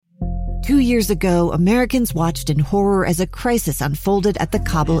2 years ago, Americans watched in horror as a crisis unfolded at the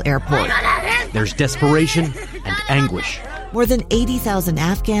Kabul airport. There's desperation and anguish. More than 80,000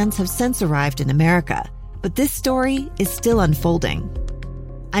 Afghans have since arrived in America, but this story is still unfolding.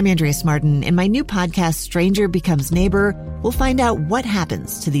 I'm Andrea Smartin. In my new podcast, Stranger Becomes Neighbor, we'll find out what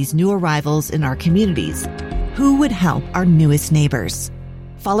happens to these new arrivals in our communities. Who would help our newest neighbors?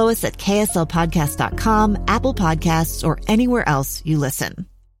 Follow us at kslpodcast.com, Apple Podcasts, or anywhere else you listen.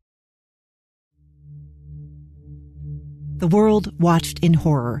 The world watched in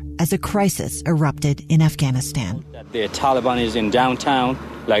horror as a crisis erupted in Afghanistan. The Taliban is in downtown,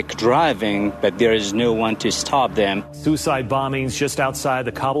 like driving, but there is no one to stop them. Suicide bombings just outside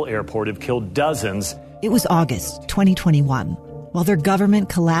the Kabul airport have killed dozens. It was August 2021. While their government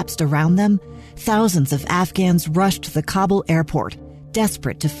collapsed around them, thousands of Afghans rushed to the Kabul airport,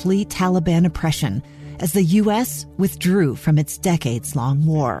 desperate to flee Taliban oppression, as the U.S. withdrew from its decades-long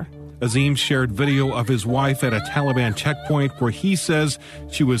war. Azim shared video of his wife at a Taliban checkpoint where he says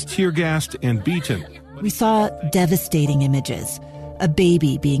she was tear-gassed and beaten. We saw devastating images. A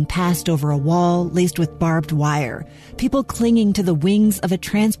baby being passed over a wall laced with barbed wire. People clinging to the wings of a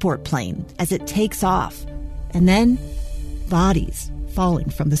transport plane as it takes off. And then, bodies falling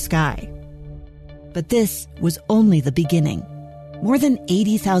from the sky. But this was only the beginning. More than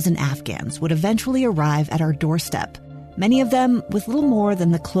 80,000 Afghans would eventually arrive at our doorstep, many of them with little more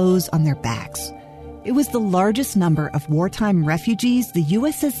than the clothes on their backs. It was the largest number of wartime refugees the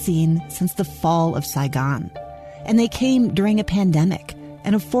U.S. has seen since the fall of Saigon. And they came during a pandemic,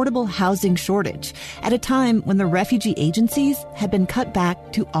 an affordable housing shortage, at a time when the refugee agencies had been cut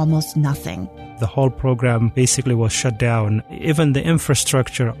back to almost nothing. The whole program basically was shut down. Even the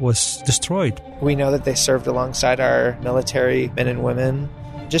infrastructure was destroyed. We know that they served alongside our military men and women.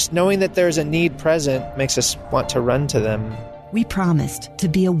 Just knowing that there's a need present makes us want to run to them. We promised to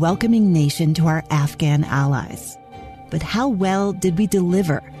be a welcoming nation to our Afghan allies. But how well did we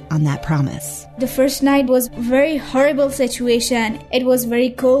deliver on that promise? The first night was a very horrible situation. It was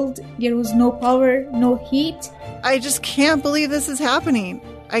very cold. There was no power, no heat. I just can't believe this is happening.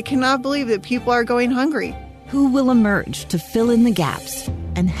 I cannot believe that people are going hungry. Who will emerge to fill in the gaps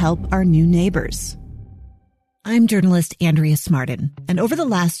and help our new neighbors? I'm journalist Andrea Smartin, and over the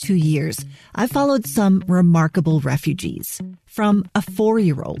last 2 years, I've followed some remarkable refugees. From a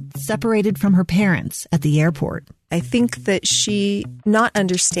 4-year-old separated from her parents at the airport. I think that she, not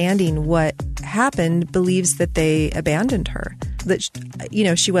understanding what happened, believes that they abandoned her. That,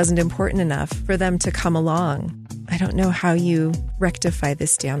 she wasn't important enough for them to come along. I don't know how you rectify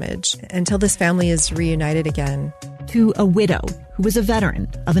this damage until this family is reunited again. To a widow who was a veteran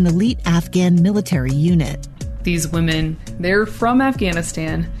of an elite Afghan military unit. These women, they're from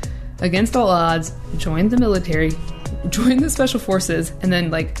Afghanistan, against all odds, joined the military, joined the special forces, and then,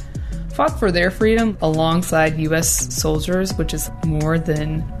 fought for their freedom alongside U.S. soldiers, which is more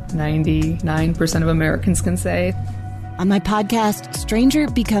than 99% of Americans can say. On my podcast, Stranger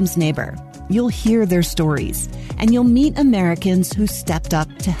Becomes Neighbor, you'll hear their stories, and you'll meet Americans who stepped up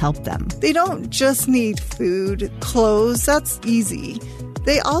to help them. They don't just need food, clothes, that's easy.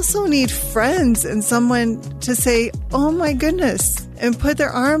 They also need friends and someone to say, oh my goodness, and put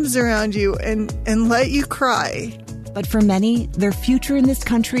their arms around you and let you cry. But for many, their future in this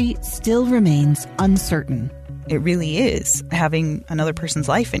country still remains uncertain. It really is having another person's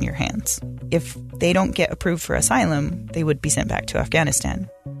life in your hands. If they don't get approved for asylum, they would be sent back to Afghanistan.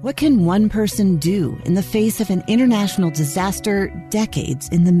 What can one person do in the face of an international disaster decades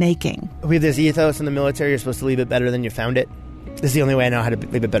in the making? We have this ethos in the military, you're supposed to leave it better than you found it. This is the only way I know how to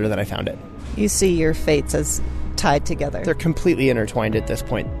leave it better than I found it. You see your fates as tied together. They're completely intertwined at this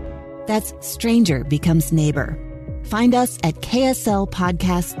point. That's Stranger Becomes Neighbor. Find us at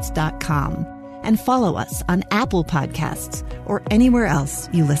kslpodcasts.com and follow us on Apple Podcasts or anywhere else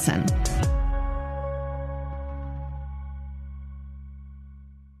you listen.